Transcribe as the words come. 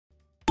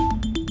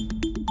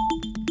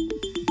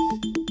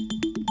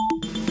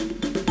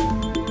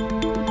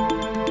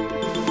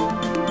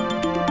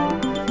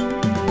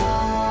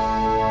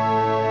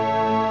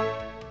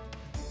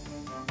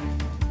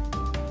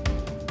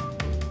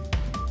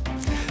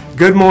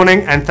Good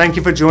morning and thank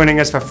you for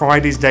joining us for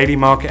Friday's Daily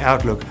Market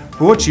Outlook,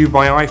 brought to you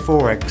by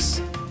iFOREX.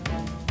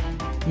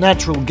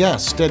 Natural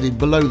gas steadied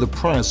below the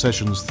prior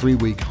session's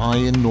 3-week high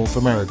in North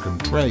American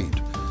trade,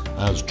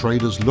 as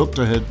traders looked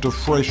ahead to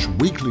fresh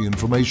weekly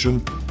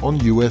information on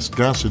US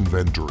gas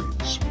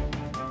inventories.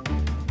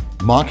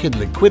 Market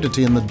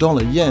liquidity in the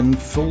dollar-yen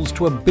falls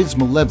to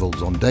abysmal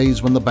levels on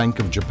days when the Bank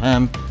of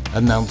Japan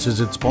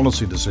announces its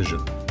policy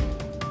decision.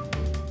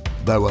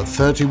 There were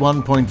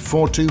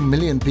 31.42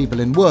 million people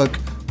in work,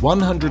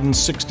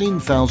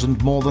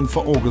 116,000 more than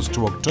for August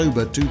to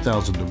October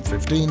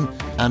 2015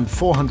 and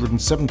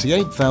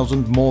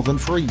 478,000 more than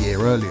for a year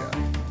earlier.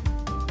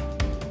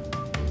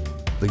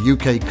 The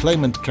UK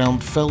claimant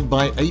count fell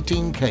by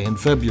 18k in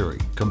February,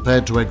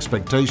 compared to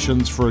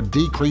expectations for a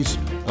decrease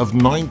of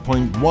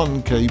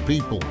 9.1k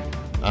people,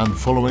 and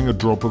following a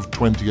drop of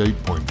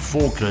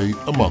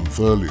 28.4k a month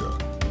earlier.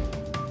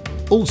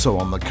 Also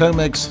on the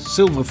COMEX,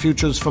 silver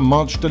futures for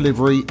March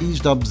delivery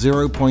eased up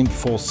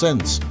 0.4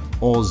 cents,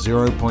 or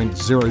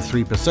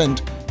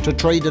 0.03%, to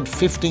trade at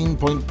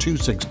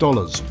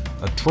 $15.26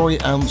 a troy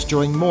ounce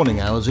during morning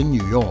hours in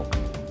New York.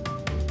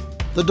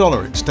 The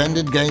dollar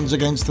extended gains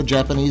against the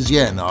Japanese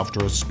yen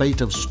after a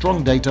spate of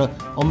strong data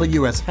on the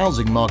US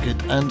housing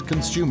market and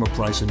consumer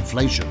price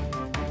inflation.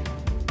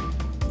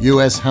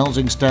 US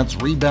housing stats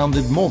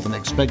rebounded more than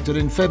expected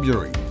in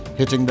February,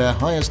 hitting their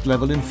highest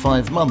level in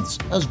 5 months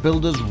as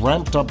builders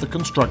ramped up the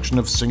construction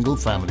of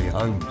single-family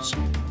homes.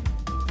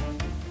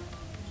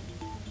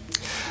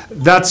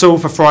 That's all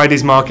for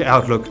Friday's Market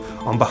Outlook.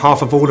 On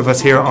behalf of all of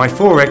us here at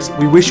iFOREX,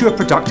 we wish you a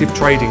productive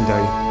trading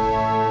day.